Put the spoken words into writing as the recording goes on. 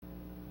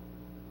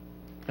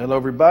Hello,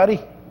 everybody.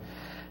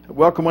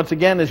 Welcome once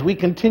again as we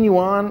continue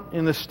on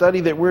in the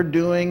study that we're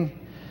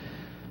doing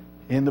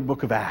in the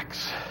book of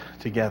Acts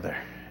together.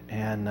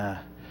 And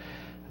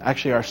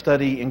actually, our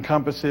study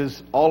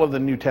encompasses all of the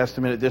New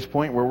Testament at this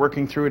point. We're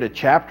working through it a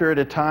chapter at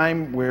a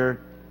time. We're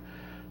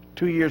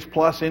 2 years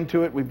plus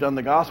into it. We've done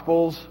the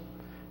Gospels,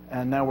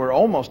 and now we're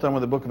almost done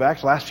with the book of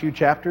Acts. Last few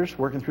chapters,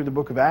 working through the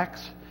book of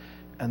Acts.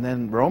 And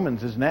then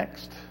Romans is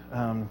next.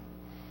 And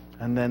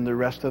then the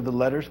rest of the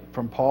letters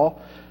from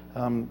Paul.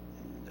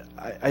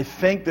 I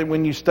think that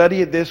when you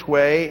study it this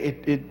way,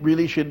 it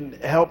really should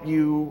help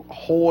you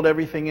hold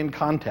everything in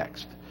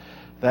context.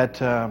 That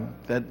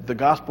the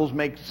Gospels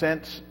make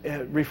sense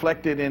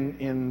reflected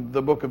in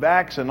the book of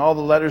Acts, and all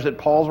the letters that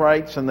Paul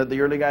writes and that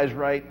the early guys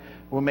write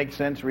will make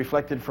sense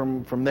reflected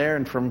from there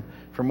and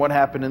from what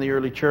happened in the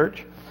early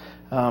church.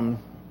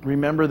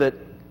 Remember that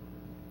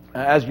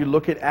as you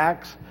look at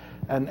Acts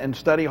and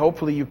study,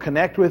 hopefully you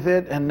connect with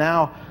it. And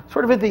now,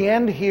 sort of at the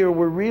end here,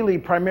 we're really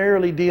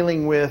primarily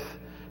dealing with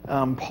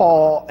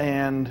Paul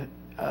and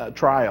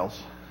trials.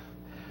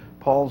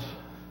 Paul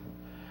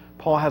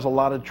has a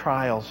lot of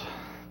trials,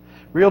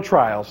 real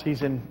trials.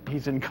 He's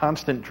in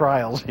constant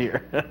trials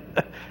here.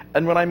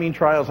 And when I mean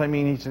trials, I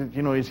mean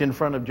he's in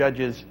front of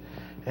judges,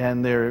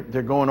 and they're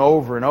going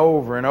over and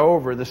over and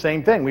over the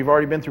same thing. We've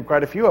already been through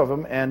quite a few of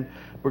them, and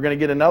we're going to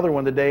get another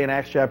one today in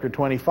Acts chapter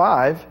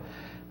 25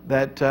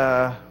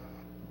 that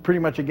pretty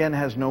much again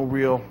has no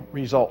real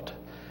result.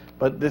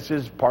 But this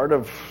is part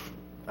of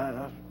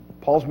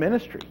Paul's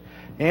ministry.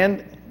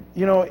 And,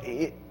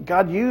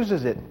 God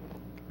uses it.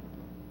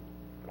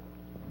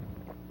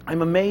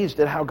 I'm amazed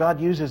at how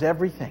God uses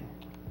everything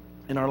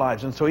in our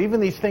lives. And so even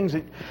these things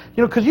that,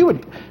 because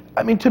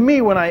to me,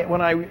 when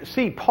I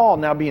see Paul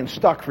now being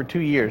stuck for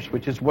 2 years,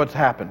 which is what's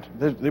happened,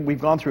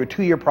 we've gone through a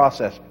 2-year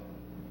process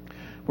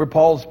where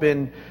Paul's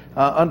been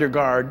under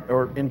guard,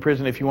 or in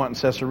prison if you want, in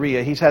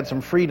Caesarea. He's had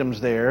some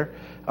freedoms there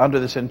under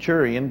the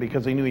centurion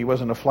because he knew he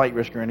wasn't a flight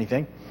risk or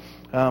anything.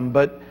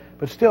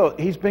 But still,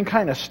 he's been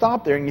kind of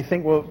stopped there, and you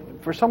think, well,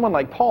 for someone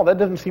like Paul, that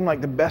doesn't seem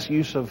like the best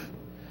use of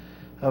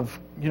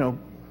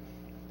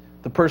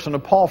the person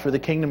of Paul for the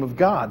kingdom of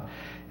God.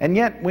 And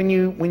yet, when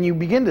you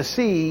begin to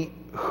see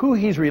who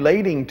he's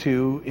relating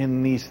to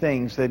in these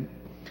things, that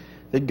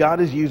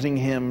God is using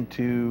him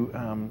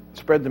to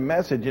spread the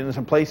message in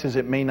some places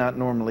it may not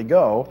normally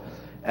go,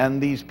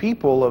 and these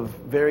people of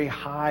very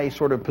high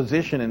sort of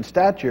position and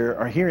stature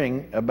are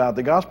hearing about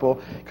the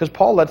gospel because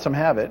Paul lets them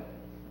have it.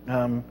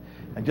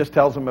 And just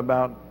tells them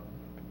about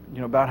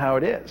how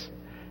it is.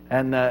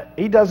 And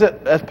he does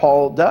it as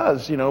Paul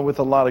does, with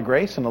a lot of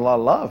grace and a lot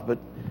of love, but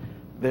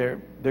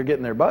they're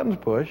getting their buttons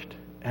pushed,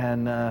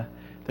 and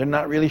they're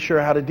not really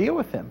sure how to deal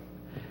with him.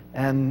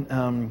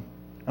 And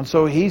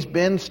so he's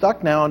been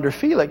stuck now under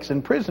Felix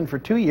in prison for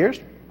 2 years.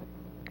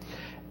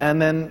 And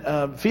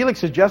then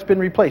Felix has just been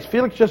replaced.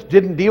 Felix just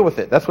didn't deal with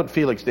it. That's what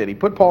Felix did. He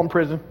put Paul in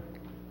prison.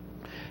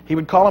 He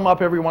would call him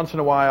up every once in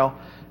a while,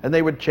 and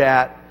they would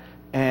chat.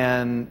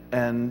 And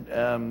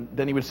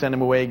then he would send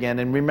him away again.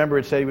 And remember,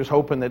 it said he was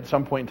hoping that at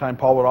some point in time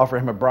Paul would offer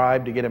him a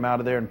bribe to get him out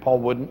of there, and Paul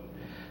wouldn't.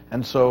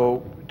 And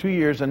so 2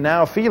 years, and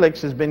now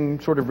Felix has been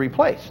sort of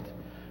replaced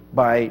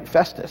by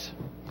Festus.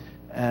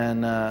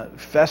 And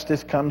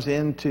Festus comes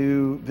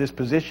into this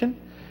position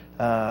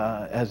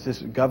as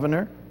this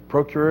governor,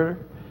 procurator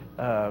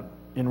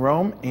in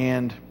Rome,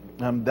 and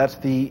that's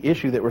the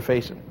issue that we're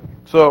facing.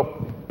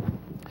 So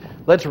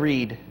let's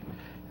read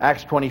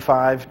Acts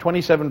 25,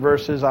 27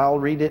 verses. I'll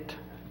read it.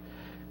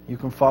 You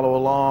can follow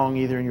along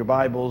either in your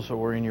Bibles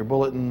or in your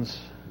bulletins,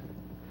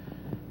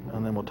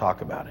 and then we'll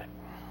talk about it.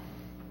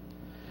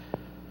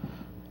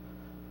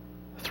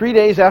 3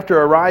 days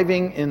after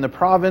arriving in the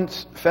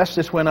province,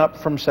 Festus went up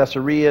from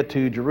Caesarea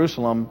to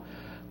Jerusalem,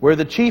 where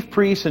the chief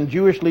priests and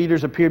Jewish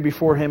leaders appeared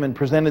before him and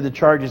presented the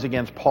charges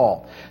against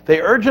Paul.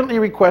 They urgently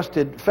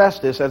requested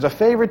Festus, as a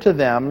favor to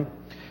them,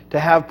 to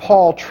have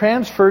Paul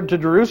transferred to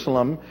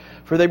Jerusalem,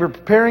 for they were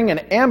preparing an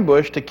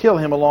ambush to kill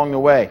him along the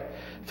way.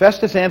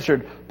 Festus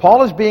answered,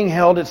 "Paul is being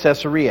held at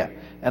Caesarea,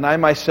 and I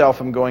myself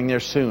am going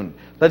there soon.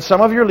 Let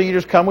some of your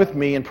leaders come with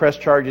me and press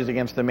charges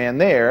against the man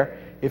there,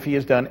 if he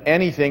has done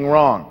anything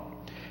wrong."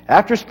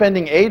 After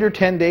spending 8 or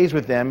 10 days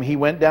with them, he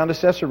went down to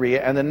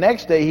Caesarea, and the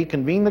next day he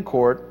convened the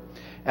court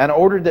and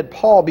ordered that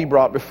Paul be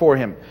brought before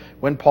him.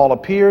 When Paul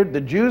appeared,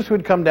 the Jews who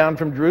had come down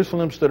from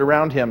Jerusalem stood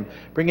around him,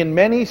 bringing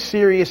many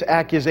serious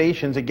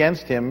accusations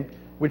against him,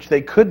 which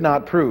they could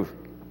not prove.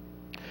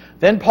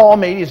 Then Paul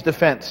made his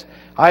defense.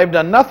 "I have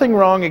done nothing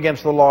wrong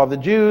against the law of the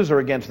Jews, or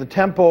against the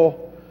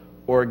temple,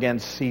 or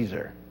against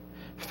Caesar."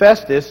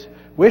 Festus,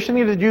 wishing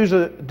to do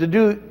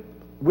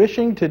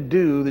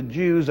the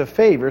Jews a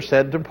favor,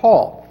 said to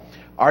Paul,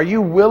 "Are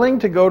you willing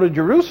to go to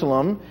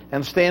Jerusalem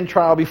and stand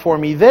trial before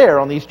me there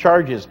on these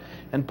charges?"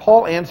 And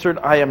Paul answered,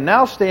 "I am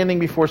now standing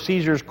before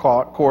Caesar's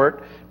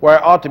court, where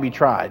I ought to be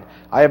tried.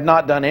 I have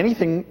not done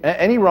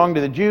any wrong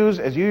to the Jews,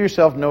 as you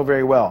yourself know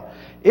very well.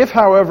 If,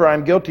 however, I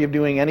am guilty of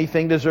doing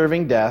anything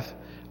deserving death,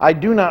 I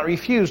do not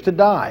refuse to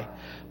die.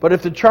 But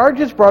if the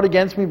charges brought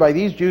against me by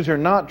these Jews are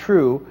not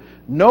true,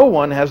 no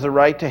one has the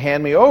right to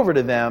hand me over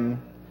to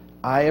them.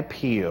 I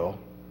appeal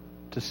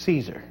to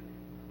Caesar."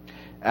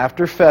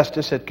 After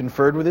Festus had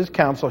conferred with his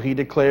council, he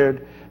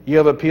declared, "You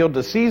have appealed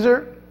to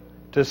Caesar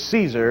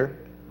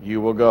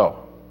you will go."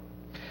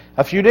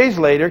 A few days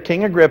later,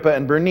 King Agrippa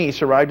and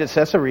Bernice arrived at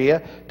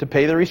Caesarea to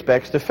pay their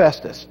respects to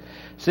Festus.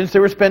 Since they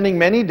were spending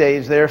many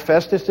days there,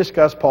 Festus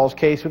discussed Paul's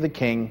case with the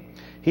king.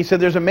 He said,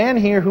 "There's a man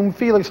here whom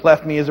Felix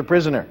left me as a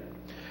prisoner.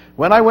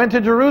 When I went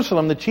to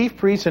Jerusalem, the chief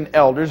priests and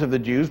elders of the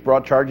Jews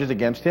brought charges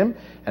against him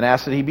and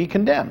asked that he be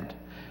condemned.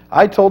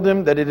 I told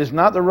them that it is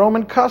not the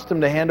Roman custom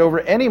to hand over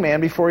any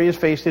man before he has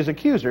faced his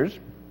accusers."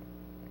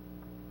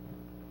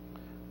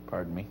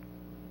 Pardon me.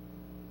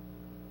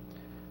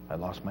 I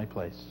lost my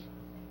place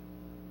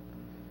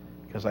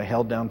because I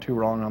held down too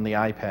long on the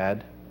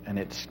iPad and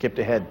it skipped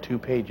ahead 2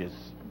 pages.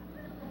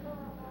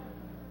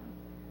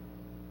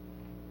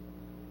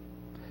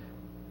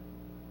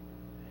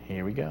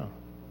 Here we go.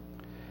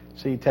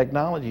 See,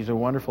 technology is a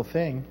wonderful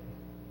thing.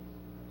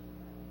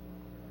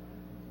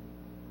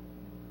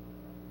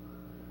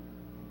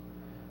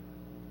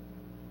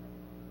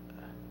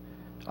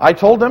 I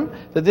told them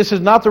that this is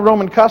not the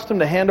Roman custom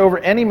to hand over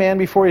any man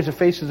before he has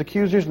faced his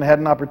accusers and had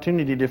an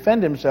opportunity to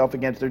defend himself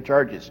against their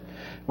charges.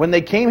 When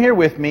they came here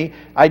with me,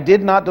 I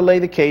did not delay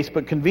the case,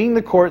 but convened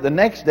the court the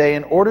next day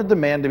and ordered the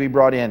man to be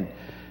brought in.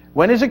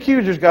 When his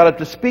accusers got up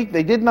to speak,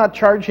 they did not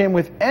charge him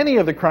with any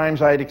of the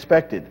crimes I had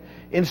expected.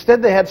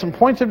 Instead, they had some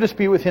points of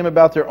dispute with him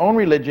about their own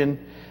religion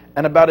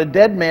and about a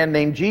dead man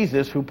named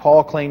Jesus who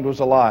Paul claimed was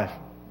alive.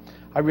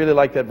 I really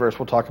like that verse.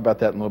 We'll talk about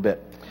that in a little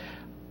bit.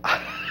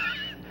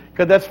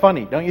 Because that's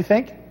funny, don't you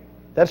think?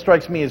 That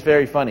strikes me as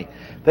very funny.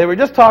 They were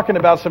just talking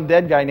about some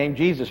dead guy named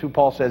Jesus who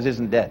Paul says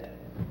isn't dead.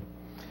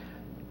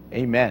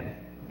 Amen.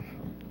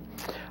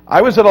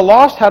 I was at a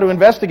loss how to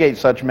investigate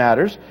such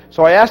matters,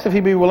 so I asked if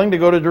he'd be willing to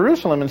go to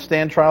Jerusalem and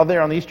stand trial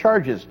there on these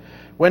charges.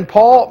 When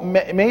Paul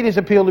made his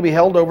appeal to be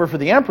held over for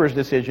the emperor's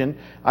decision,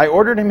 I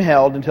ordered him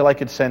held until I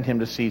could send him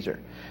to Caesar.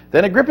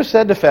 Then Agrippa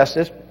said to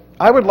Festus,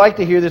 "I would like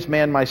to hear this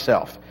man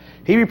myself."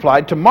 He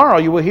replied, "Tomorrow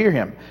you will hear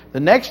him." The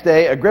next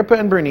day, Agrippa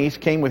and Bernice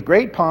came with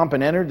great pomp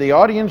and entered the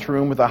audience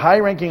room with the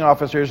high-ranking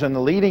officers and the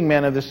leading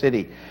men of the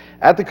city.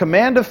 At the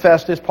command of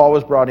Festus, Paul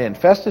was brought in.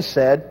 Festus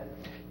said,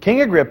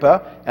 "King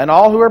Agrippa, and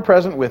all who are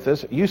present with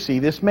us, you see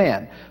this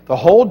man. The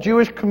whole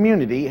Jewish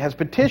community has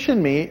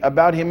petitioned me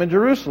about him in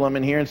Jerusalem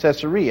and here in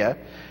Caesarea,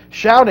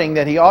 shouting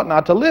that he ought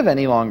not to live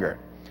any longer.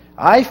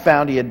 I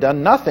found he had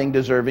done nothing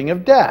deserving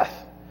of death.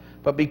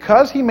 But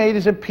because he made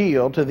his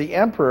appeal to the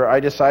emperor, I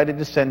decided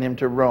to send him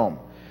to Rome.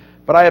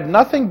 But I have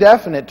nothing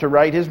definite to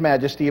write his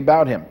majesty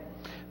about him.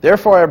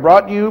 Therefore I have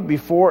brought him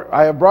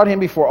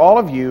before all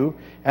of you,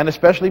 and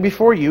especially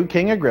before you,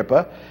 King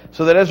Agrippa,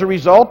 so that as a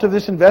result of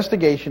this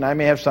investigation I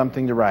may have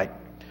something to write.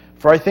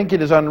 For I think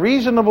it is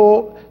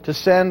unreasonable to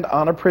send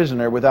on a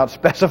prisoner without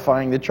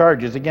specifying the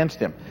charges against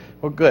him."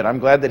 Well, good. I'm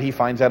glad that he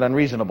finds that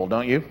unreasonable,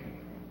 don't you?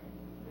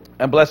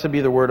 And blessed be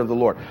the word of the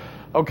Lord.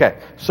 Okay,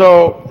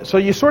 so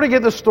you sort of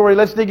get the story.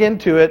 Let's dig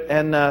into it.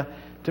 And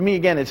to me,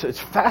 again, it's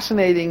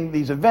fascinating,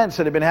 these events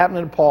that have been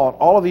happening to Paul,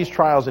 all of these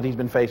trials that he's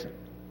been facing.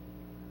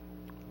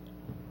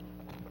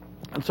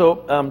 And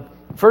so,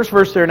 first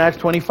verse there in Acts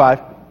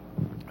 25,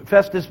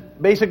 Festus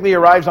basically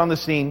arrives on the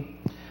scene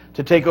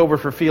to take over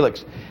for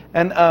Felix.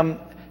 And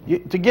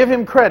to give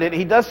him credit,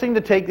 he does seem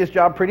to take this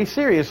job pretty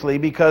seriously,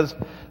 because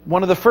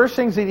one of the first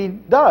things that he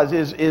does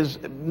is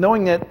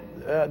knowing that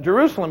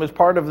Jerusalem is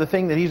part of the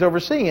thing that he's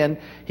overseeing,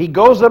 he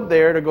goes up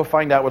there to go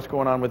find out what's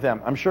going on with them.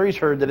 I'm sure he's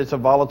heard that it's a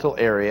volatile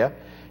area,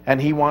 and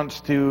he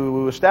wants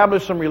to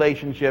establish some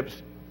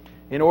relationships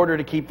in order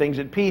to keep things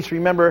at peace.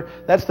 Remember,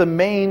 that's the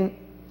main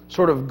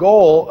sort of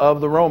goal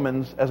of the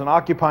Romans as an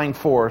occupying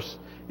force,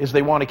 is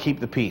they want to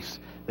keep the peace.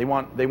 They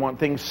want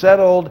things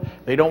settled.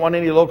 They don't want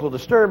any local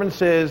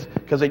disturbances,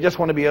 because they just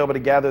want to be able to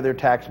gather their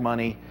tax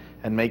money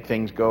and make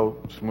things go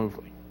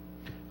smoothly.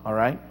 All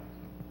right?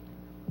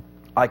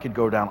 I could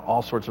go down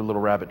all sorts of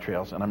little rabbit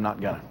trails, and I'm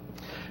not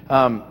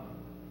gonna.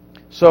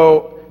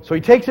 So he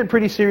takes it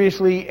pretty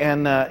seriously,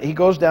 and he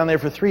goes down there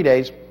for 3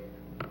 days,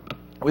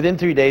 within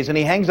 3 days, and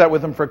he hangs out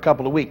with them for a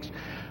couple of weeks.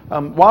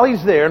 While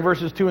he's there, in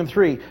verses 2 and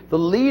 3, the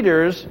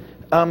leaders,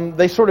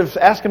 they sort of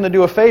ask him to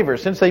do a favor.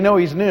 Since they know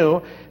he's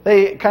new,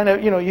 they kind of,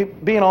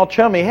 being all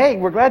chummy, "Hey,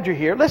 we're glad you're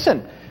here.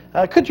 Listen,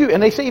 could you,"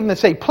 and they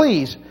say,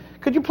 "Please,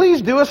 could you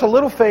please do us a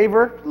little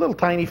favor, a little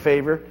tiny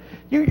favor?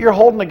 You're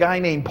holding a guy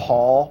named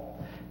Paul,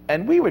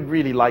 and we would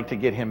really like to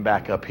get him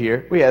back up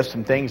here. We have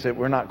some things that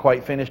we're not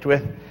quite finished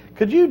with.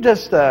 Could you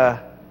just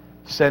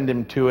send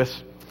him to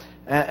us?"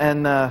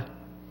 And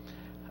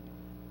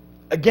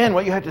again,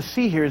 what you have to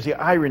see here is the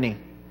irony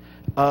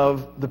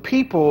of the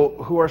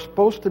people who are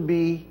supposed to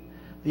be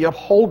the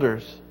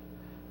upholders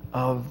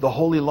of the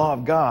holy law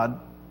of God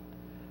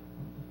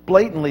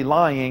blatantly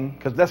lying,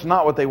 because that's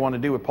not what they want to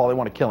do with Paul. They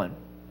want to kill him.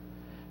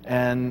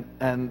 And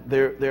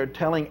they're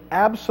telling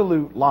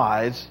absolute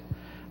lies.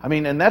 I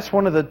mean, and that's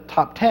one of the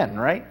top 10,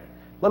 right?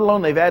 Let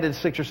alone they've added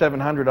 600 or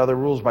 700 other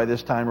rules by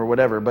this time or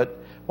whatever. But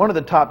one of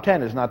the top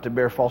 10 is not to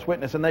bear false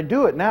witness, and they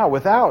do it now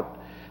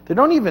without. They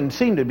don't even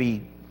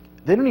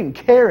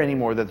care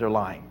anymore that they're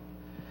lying.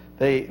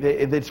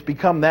 It's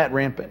become that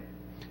rampant,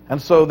 and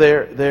so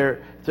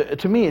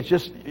to me, it's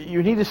just,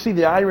 you need to see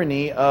the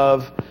irony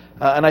of,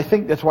 and I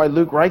think that's why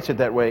Luke writes it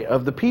that way,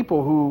 of the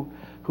people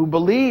who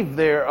believe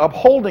they're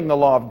upholding the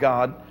law of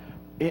God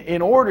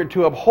in order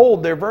to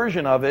uphold their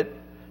version of it,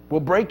 will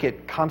break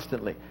it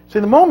constantly. See,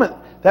 the moment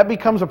that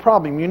becomes a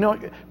problem,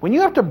 when you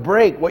have to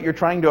break what you're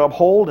trying to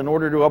uphold in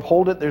order to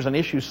uphold it, there's an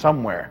issue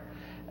somewhere.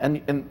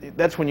 And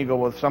that's when you go,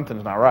 well,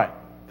 something's not right.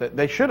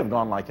 They should have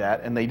gone like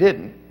that, and they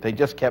didn't. They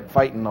just kept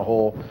fighting the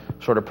whole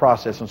sort of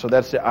process, and so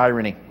that's the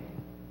irony.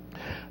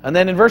 And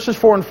then in verses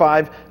 4 and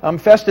 5,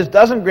 Festus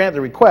doesn't grant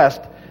the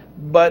request,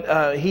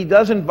 but he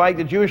does invite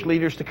the Jewish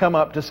leaders to come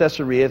up to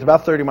Caesarea. It's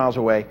about 30 miles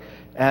away.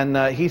 And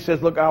he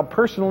says, look, I'll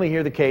personally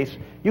hear the case.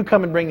 You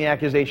come and bring the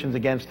accusations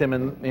against him,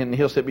 and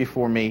he'll sit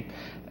before me,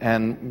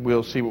 and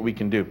we'll see what we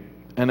can do.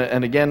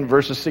 And again,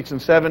 verses 6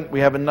 and 7,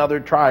 we have another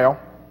trial.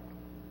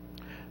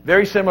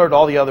 Very similar to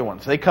all the other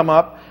ones. They come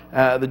up,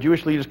 the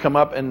Jewish leaders come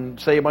up and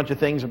say a bunch of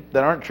things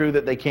that aren't true,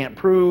 that they can't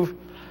prove.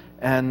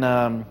 And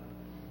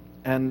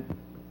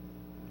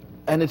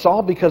it's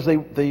all because they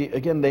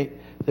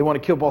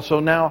want to kill Paul. So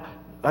now,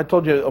 I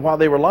told you, while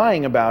they were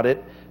lying about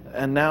it,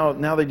 and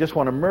now they just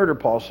want to murder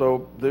Paul.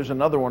 So there's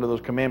another one of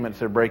those commandments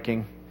they're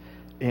breaking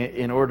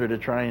in order to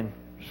try and,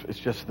 it's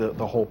just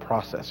the whole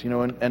process.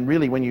 And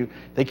really when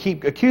they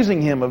keep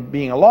accusing him of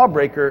being a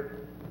lawbreaker,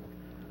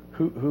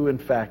 who in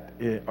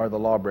fact are the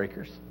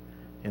lawbreakers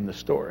in the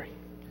story?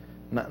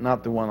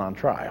 Not the one on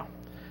trial.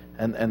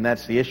 And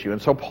that's the issue.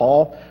 And so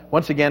Paul,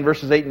 once again,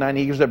 verses 8 and 9,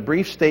 he gives a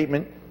brief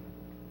statement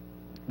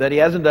that he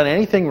hasn't done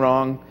anything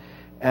wrong.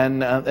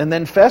 And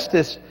then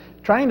Festus,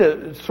 trying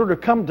to sort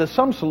of come to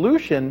some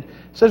solution,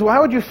 says, well,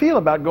 how would you feel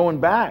about going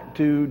back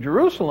to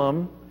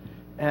Jerusalem?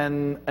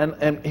 And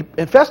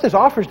Festus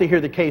offers to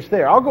hear the case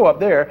there. I'll go up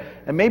there,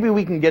 and maybe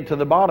we can get to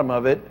the bottom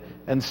of it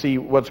and see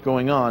what's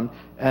going on.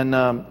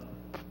 And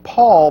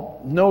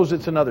Paul knows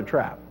it's another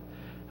trap.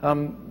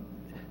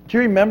 Do you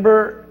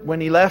remember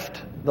when he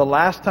left the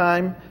last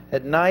time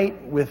at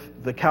night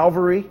with the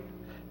cavalry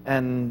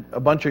and a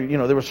bunch of,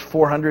 there was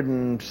 400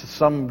 and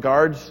some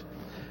guards,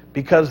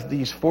 because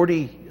these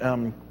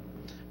 40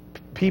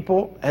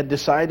 people had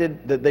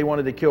decided that they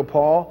wanted to kill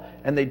Paul,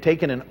 and they'd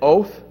taken an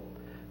oath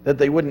that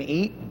they wouldn't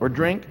eat or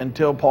drink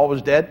until Paul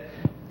was dead.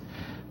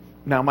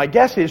 Now, my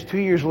guess is 2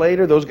 years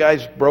later, those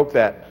guys broke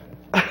that.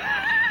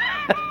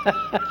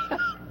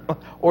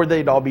 Or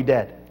they'd all be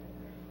dead.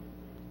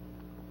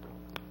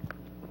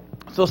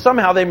 So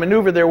somehow they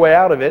maneuvered their way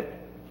out of it,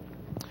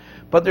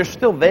 but they're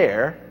still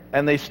there,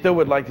 and they still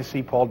would like to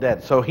see Paul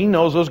dead. So he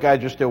knows those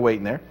guys are still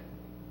waiting there.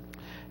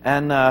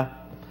 And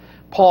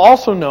Paul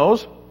also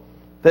knows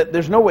that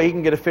there's no way he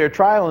can get a fair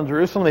trial in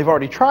Jerusalem. They've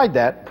already tried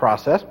that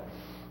process.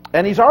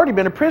 And he's already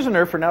been a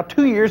prisoner for now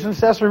 2 years in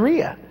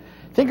Caesarea.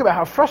 Think about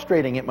how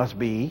frustrating it must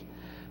be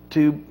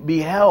to be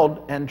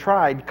held and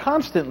tried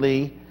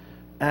constantly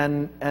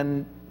and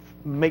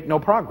make no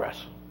progress.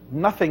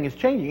 Nothing is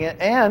changing.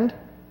 And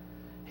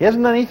he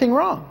hasn't done anything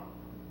wrong.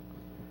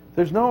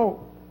 There's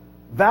no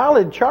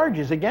valid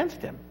charges against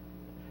him.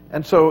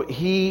 And so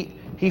he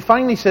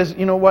finally says,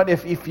 you know what,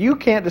 if you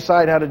can't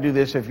decide how to do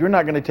this, if you're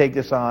not going to take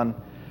this on,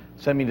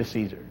 send me to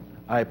Caesar.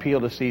 I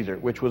appeal to Caesar,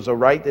 which was a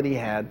right that he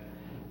had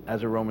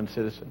as a Roman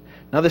citizen.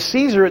 Now the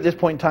Caesar at this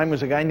point in time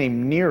was a guy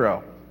named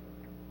Nero.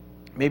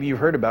 Maybe you've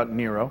heard about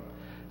Nero.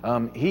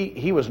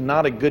 He was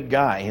not a good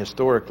guy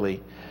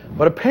historically.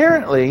 But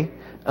apparently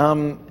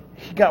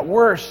he got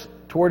worse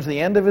towards the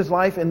end of his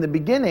life. In the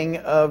beginning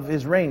of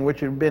his reign, which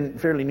had been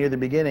fairly near the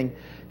beginning,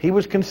 he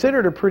was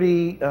considered a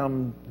pretty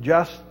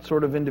just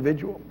sort of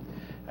individual.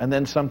 And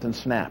then something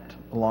snapped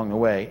along the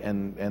way,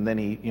 and then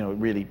he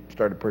really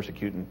started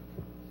persecuting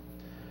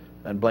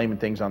and blaming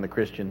things on the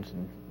Christians,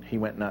 and he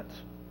went nuts.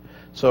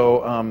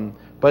 So,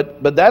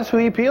 but that's who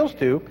he appeals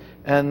to,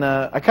 and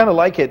I kind of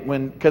like it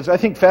because I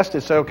think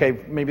Festus said,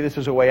 okay, maybe this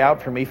is a way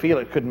out for me.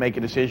 Felix couldn't make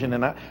a decision,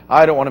 and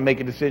I don't want to make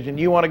a decision.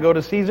 You want to go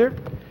to Caesar?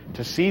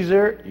 To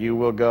Caesar you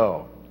will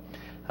go.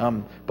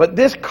 But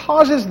this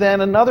causes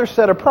then another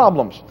set of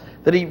problems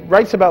that he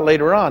writes about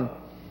later on,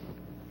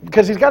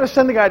 because he's got to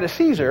send the guy to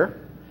Caesar,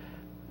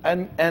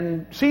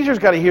 and Caesar's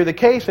got to hear the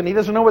case, and he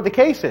doesn't know what the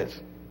case is.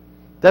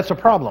 That's a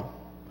problem.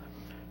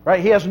 Right?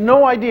 He has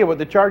no idea what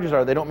the charges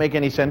are. They don't make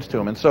any sense to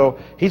him. And so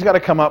he's got to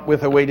come up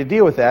with a way to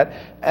deal with that.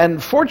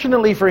 And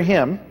fortunately for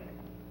him,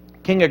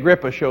 King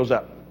Agrippa shows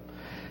up.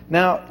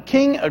 Now,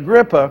 King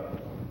Agrippa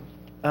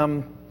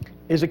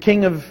is a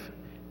king of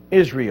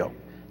Israel.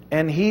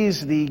 And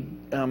he's the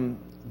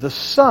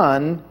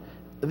son,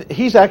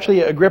 he's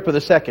actually Agrippa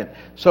II.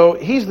 So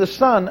he's the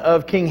son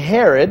of King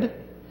Herod,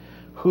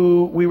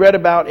 who we read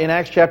about in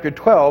Acts chapter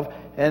 12.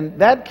 And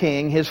that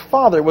king, his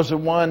father, was the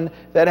one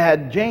that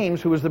had James,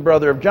 who was the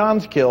brother of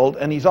John's, killed.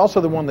 And he's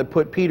also the one that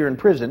put Peter in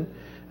prison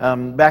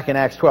back in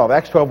Acts 12.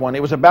 Acts 12:1.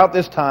 It was about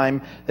this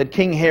time that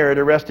King Herod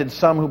arrested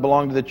some who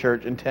belonged to the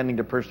church, intending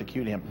to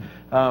persecute him.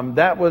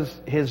 That was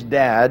his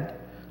dad,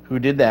 who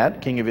did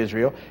that, king of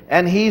Israel.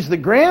 And he's the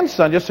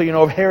grandson, just so you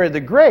know, of Herod the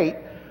Great,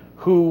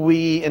 who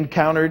we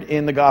encountered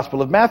in the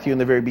Gospel of Matthew in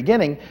the very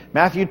beginning.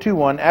 Matthew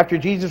 2:1, after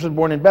Jesus was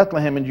born in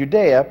Bethlehem in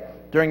Judea,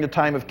 during the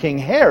time of King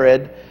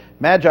Herod,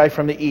 Magi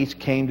from the east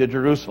came to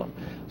Jerusalem.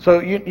 So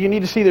you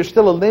need to see there's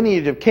still a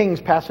lineage of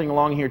kings passing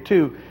along here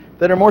too,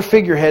 that are more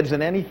figureheads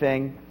than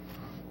anything.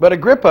 But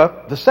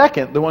Agrippa the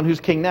second, the one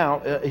who's king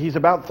now, he's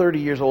about 30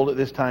 years old at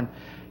this time.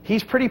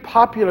 He's pretty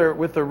popular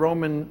with the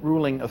Roman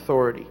ruling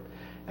authority.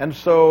 And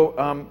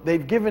so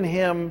they've given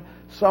him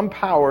some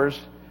powers.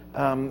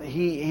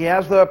 He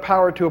has the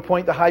power to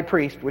appoint the high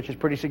priest, which is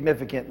pretty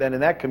significant then in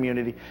that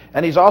community.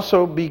 And he's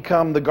also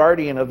become the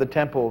guardian of the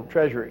temple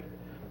treasury,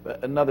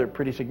 another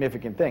pretty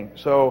significant thing.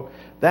 So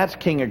that's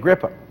King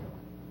Agrippa.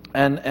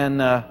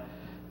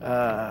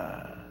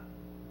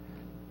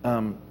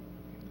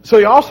 So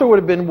he also would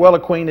have been well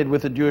acquainted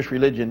with the Jewish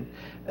religion.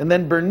 And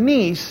then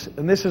Bernice,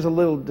 and this is a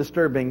little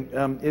disturbing,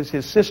 is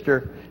his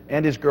sister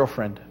and his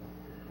girlfriend.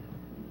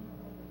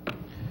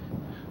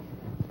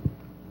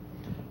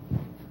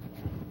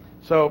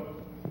 So,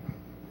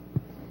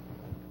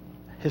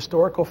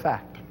 historical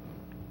fact.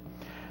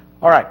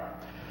 All right.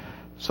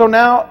 So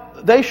now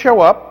they show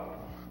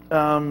up,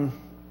 and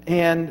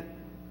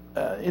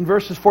in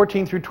verses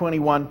 14 through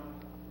 21,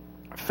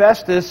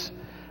 Festus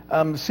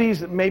sees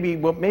that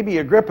maybe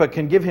Agrippa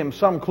can give him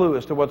some clue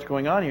as to what's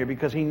going on here,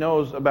 because he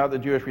knows about the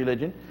Jewish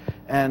religion,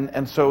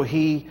 and so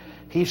he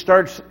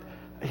starts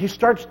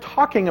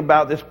talking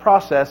about this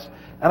process.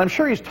 And I'm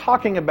sure he's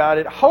talking about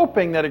it,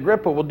 hoping that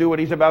Agrippa will do what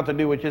he's about to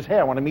do, which is, hey,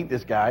 I want to meet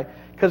this guy.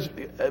 Because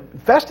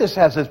Festus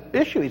has this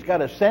issue. He's got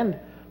to send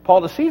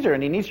Paul to Caesar,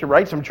 and he needs to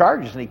write some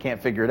charges, and he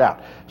can't figure it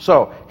out.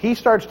 So he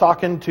starts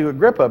talking to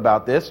Agrippa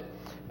about this.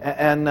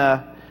 And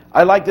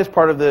I like this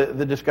part of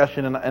the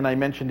discussion, and I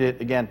mentioned it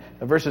again,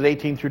 verses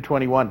 18 through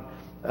 21.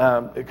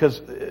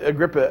 Because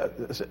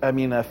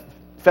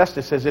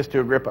Festus says this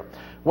to Agrippa.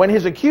 When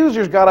his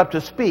accusers got up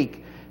to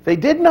speak, they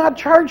did not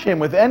charge him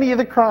with any of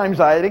the crimes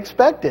I had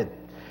expected.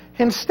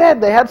 Instead,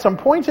 they had some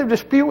points of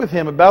dispute with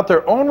him about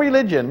their own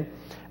religion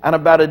and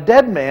about a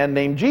dead man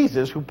named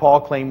Jesus who Paul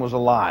claimed was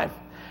alive.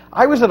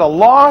 I was at a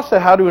loss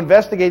at how to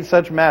investigate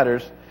such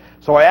matters,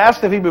 so I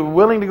asked if he would be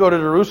willing to go to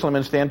Jerusalem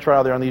and stand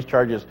trial there on these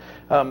charges.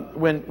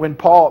 When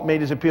Paul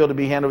made his appeal to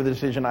be handed over the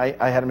decision,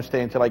 I had him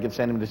stay until I could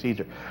send him to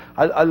Caesar.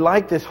 I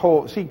like this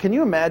whole... See, can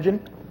you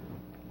imagine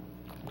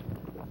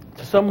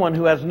someone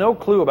who has no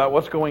clue about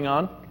what's going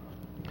on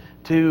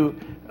to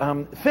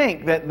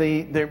think that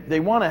they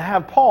want to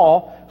have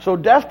Paul so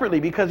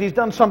desperately because he's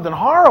done something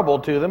horrible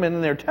to them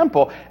in their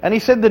temple. And he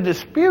said the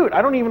dispute,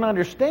 I don't even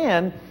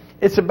understand.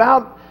 It's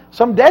about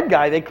some dead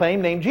guy they claim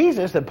named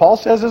Jesus that Paul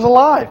says is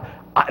alive.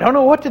 I don't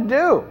know what to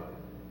do.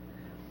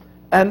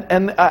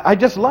 And I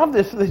just love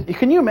this.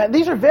 Can you imagine?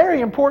 These are very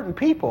important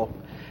people.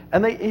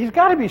 And he's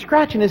got to be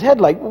scratching his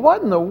head like,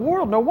 what in the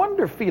world? No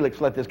wonder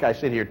Felix let this guy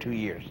sit here 2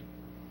 years.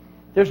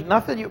 There's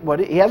nothing,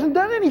 he hasn't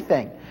done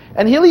anything.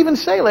 And he'll even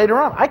say later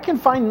on, I can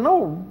find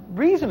no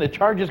reason to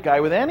charge this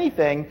guy with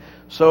anything,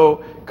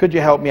 so could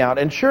you help me out?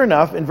 And sure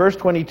enough, in verse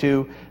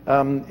 22,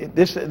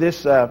 this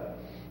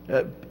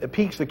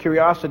piques the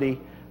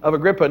curiosity of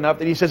Agrippa enough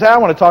that he says, I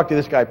want to talk to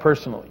this guy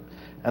personally.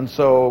 And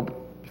so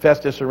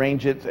Festus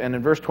arranged it, and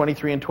in verse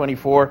 23 and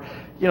 24,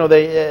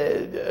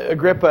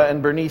 Agrippa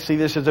and Bernice see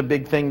this as a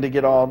big thing to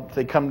get all,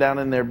 they come down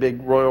in their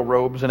big royal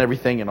robes and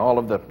everything, and all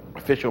of the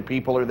official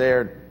people are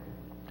there.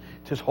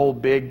 It's this whole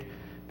big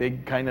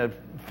kind of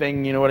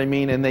thing, you know what I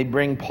mean? And they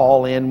bring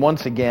Paul in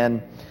once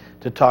again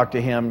to talk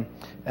to him.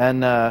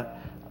 And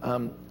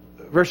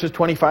verses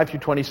 25 through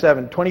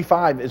 27.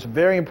 25 is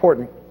very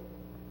important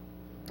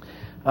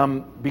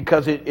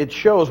because it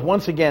shows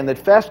once again that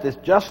Festus,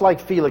 just like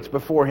Felix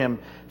before him,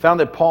 found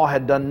that Paul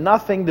had done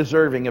nothing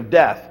deserving of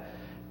death.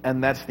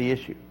 And that's the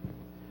issue.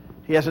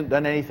 He hasn't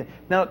done anything.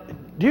 Now,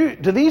 do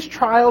these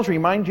trials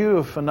remind you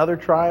of another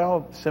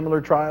trial,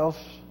 similar trials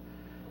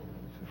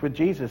with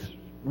Jesus?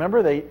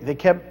 Remember, they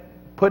kept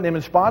putting him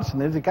in spots,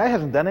 and the guy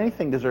hasn't done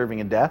anything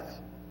deserving of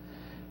death.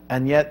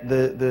 And yet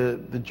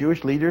the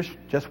Jewish leaders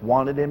just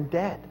wanted him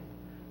dead.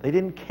 They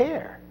didn't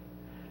care.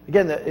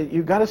 Again,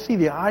 you've got to see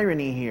the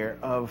irony here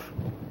of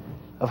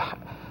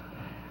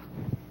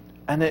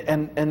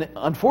and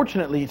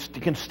unfortunately,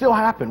 it can still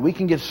happen. We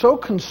can get so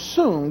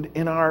consumed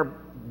in our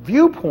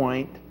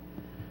viewpoint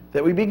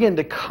that we begin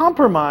to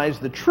compromise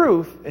the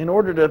truth in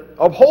order to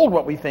uphold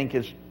what we think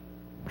is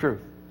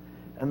truth.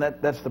 And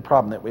that's the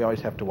problem that we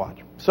always have to watch.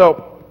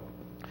 So,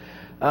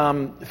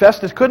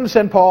 Festus couldn't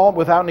send Paul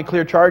without any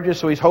clear charges,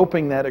 so he's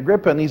hoping that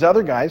Agrippa and these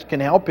other guys can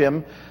help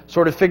him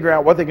sort of figure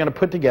out what they're going to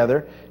put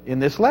together in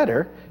this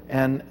letter.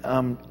 And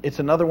it's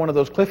another one of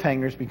those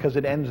cliffhangers because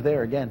it ends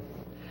there again.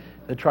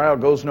 The trial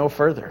goes no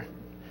further.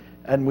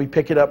 And we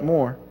pick it up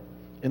more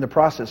in the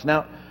process.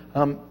 Now,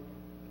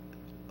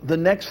 the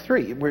next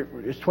three,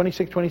 it's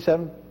 26,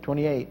 27,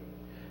 28.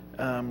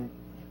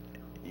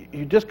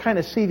 You just kind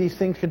of see these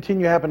things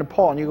continue to happen to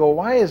Paul. And you go,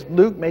 why is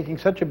Luke making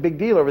such a big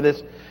deal over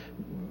this?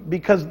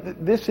 Because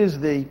this is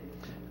the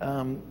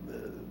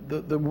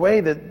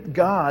way that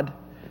God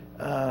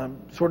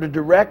sort of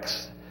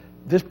directs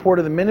this part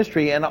of the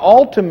ministry and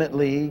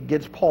ultimately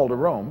gets Paul to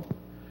Rome,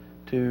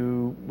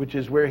 which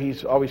is where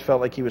he's always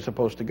felt like he was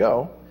supposed to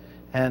go,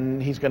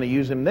 and he's going to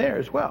use him there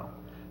as well.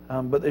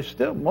 But they're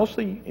still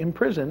mostly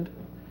imprisoned,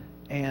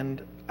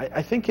 and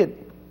I think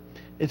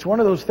it's one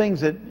of those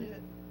things that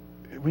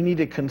we need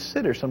to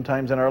consider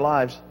sometimes in our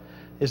lives,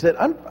 is that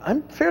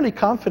I'm fairly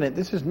confident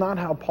this is not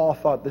how Paul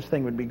thought this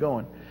thing would be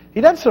going.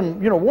 He'd had some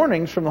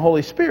warnings from the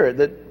Holy Spirit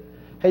that,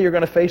 hey, you're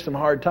going to face some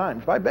hard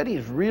times. But I bet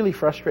he's really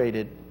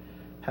frustrated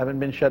having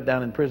been shut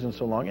down in prison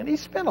so long. And he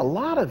spent a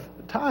lot of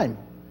time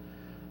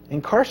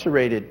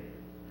incarcerated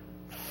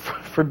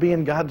for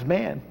being God's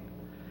man.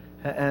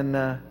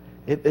 And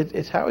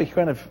it's how he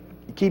kind of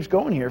keeps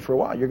going here for a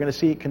while. You're going to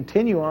see it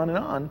continue on and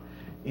on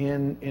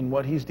in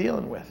what he's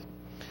dealing with.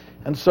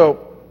 And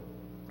so,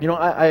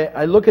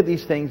 I look at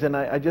these things and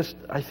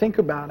I think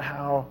about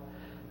how,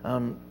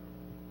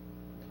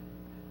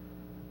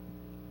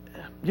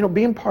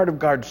 being part of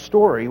God's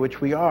story,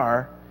 which we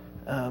are,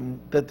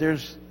 that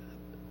there's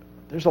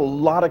a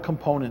lot of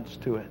components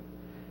to it,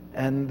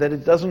 and that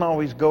it doesn't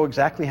always go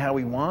exactly how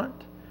we want.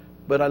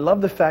 But I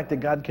love the fact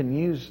that God can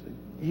use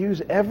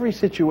every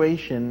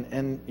situation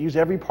and use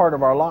every part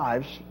of our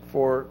lives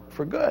for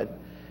good,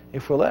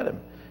 if we'll let Him.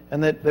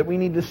 And that we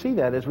need to see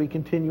that as we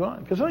continue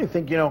on. Because I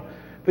think,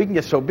 we can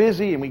get so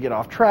busy and we get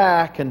off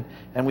track and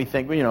we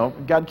think,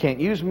 God can't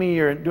use me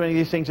or do any of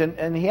these things.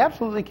 And He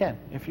absolutely can.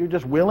 If you're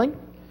just willing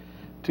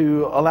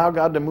to allow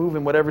God to move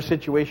in whatever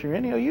situation you're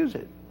in, He'll use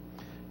it.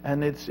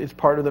 And it's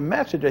part of the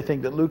message, I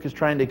think, that Luke is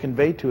trying to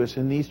convey to us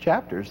in these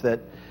chapters,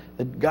 that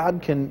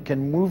God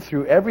can move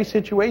through every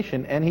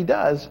situation, and He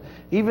does,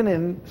 even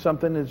in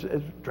something as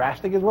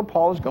drastic as what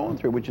Paul is going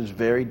through, which is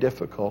very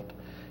difficult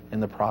in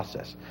the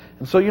process.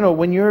 And so,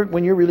 when you're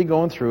really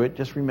going through it,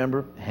 just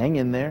remember, hang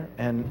in there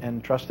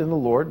and trust in the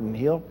Lord, and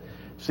He'll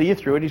see you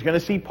through it. He's going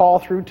to see Paul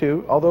through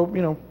too,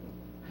 although,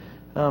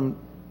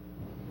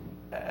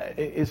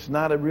 it's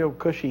not a real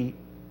cushy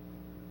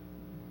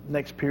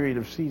next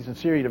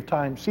season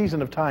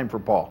of time for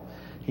Paul.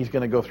 He's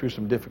going to go through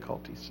some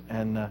difficulties,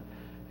 and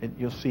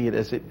you'll see it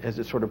as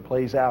it sort of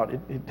plays out.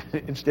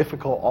 It's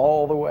difficult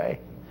all the way.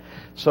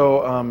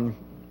 So,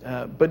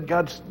 but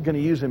God's going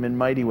to use him in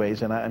mighty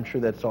ways, and I'm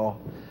sure that's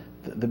all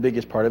the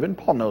biggest part of it. And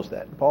Paul knows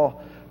that.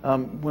 Paul,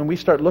 when we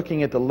start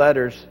looking at the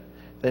letters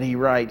that he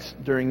writes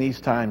during these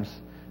times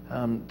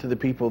to the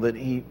people that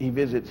he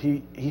visits,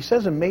 he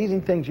says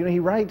amazing things. He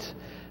writes.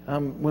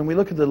 When we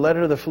look at the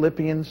letter to the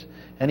Philippians,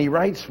 and he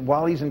writes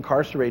while he's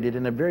incarcerated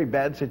in a very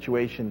bad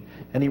situation,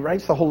 and he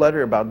writes the whole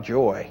letter about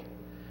joy.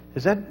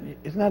 Isn't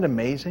that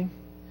amazing?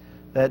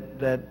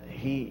 That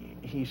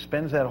he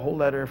spends that whole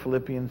letter of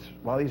Philippians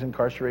while he's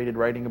incarcerated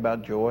writing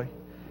about joy,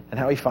 and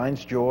how he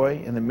finds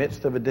joy in the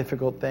midst of a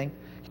difficult thing.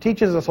 He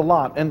teaches us a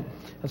lot, and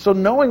so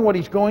knowing what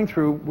he's going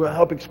through will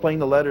help explain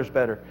the letters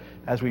better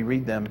as we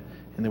read them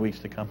in the weeks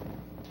to come.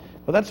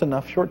 Well, that's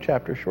enough. Short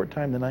chapter, short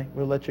time tonight.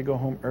 We'll let you go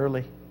home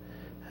early.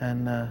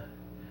 And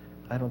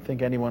I don't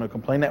think anyone will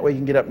complain. That way you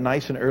can get up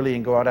nice and early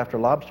and go out after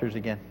lobsters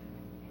again.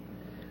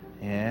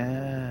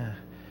 Yeah.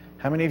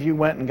 How many of you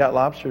went and got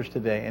lobsters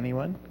today?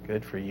 Anyone?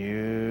 Good for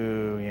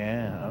you.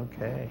 Yeah,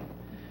 okay.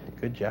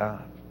 Good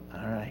job.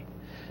 All right.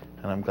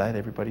 And I'm glad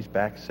everybody's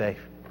back safe.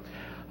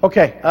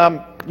 Okay,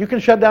 you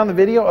can shut down the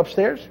video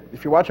upstairs.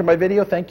 If you're watching by video, thank you.